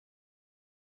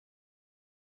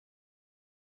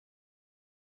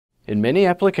In many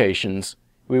applications,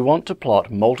 we want to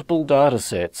plot multiple data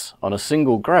sets on a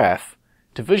single graph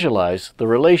to visualize the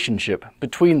relationship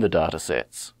between the data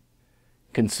sets.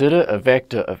 Consider a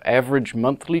vector of average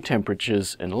monthly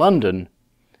temperatures in London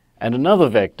and another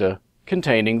vector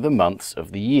containing the months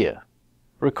of the year.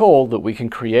 Recall that we can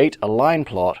create a line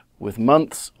plot with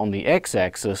months on the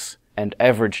x-axis and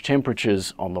average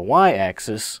temperatures on the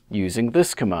y-axis using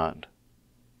this command.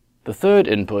 The third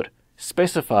input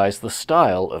specifies the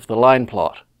style of the line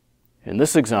plot. In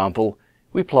this example,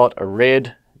 we plot a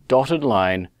red, dotted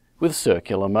line with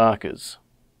circular markers.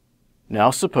 Now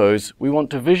suppose we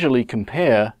want to visually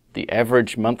compare the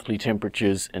average monthly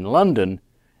temperatures in London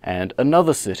and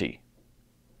another city.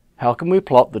 How can we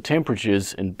plot the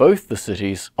temperatures in both the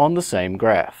cities on the same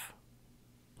graph?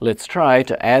 Let's try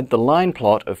to add the line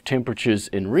plot of temperatures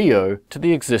in Rio to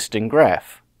the existing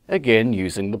graph, again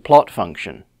using the plot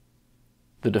function.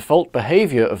 The default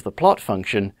behavior of the plot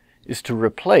function is to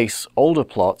replace older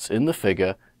plots in the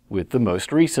figure with the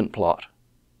most recent plot.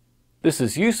 This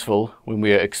is useful when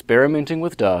we are experimenting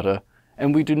with data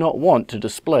and we do not want to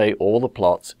display all the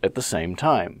plots at the same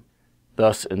time.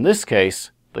 Thus, in this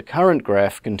case, the current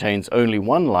graph contains only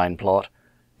one line plot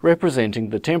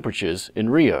representing the temperatures in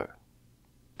Rio.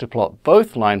 To plot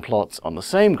both line plots on the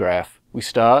same graph, we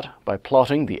start by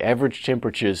plotting the average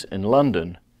temperatures in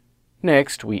London.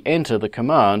 Next, we enter the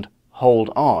command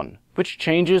hold on, which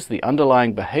changes the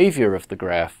underlying behavior of the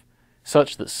graph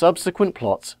such that subsequent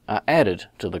plots are added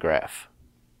to the graph.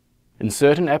 In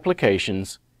certain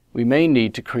applications, we may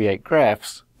need to create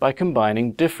graphs by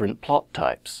combining different plot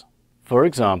types. For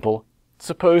example,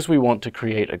 suppose we want to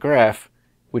create a graph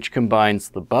which combines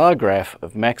the bar graph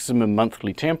of maximum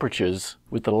monthly temperatures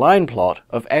with the line plot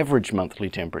of average monthly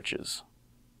temperatures.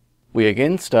 We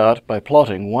again start by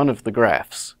plotting one of the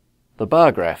graphs, the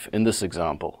bar graph in this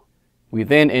example. We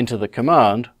then enter the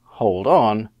command hold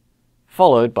on,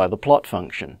 followed by the plot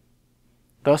function,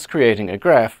 thus creating a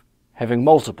graph having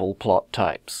multiple plot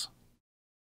types.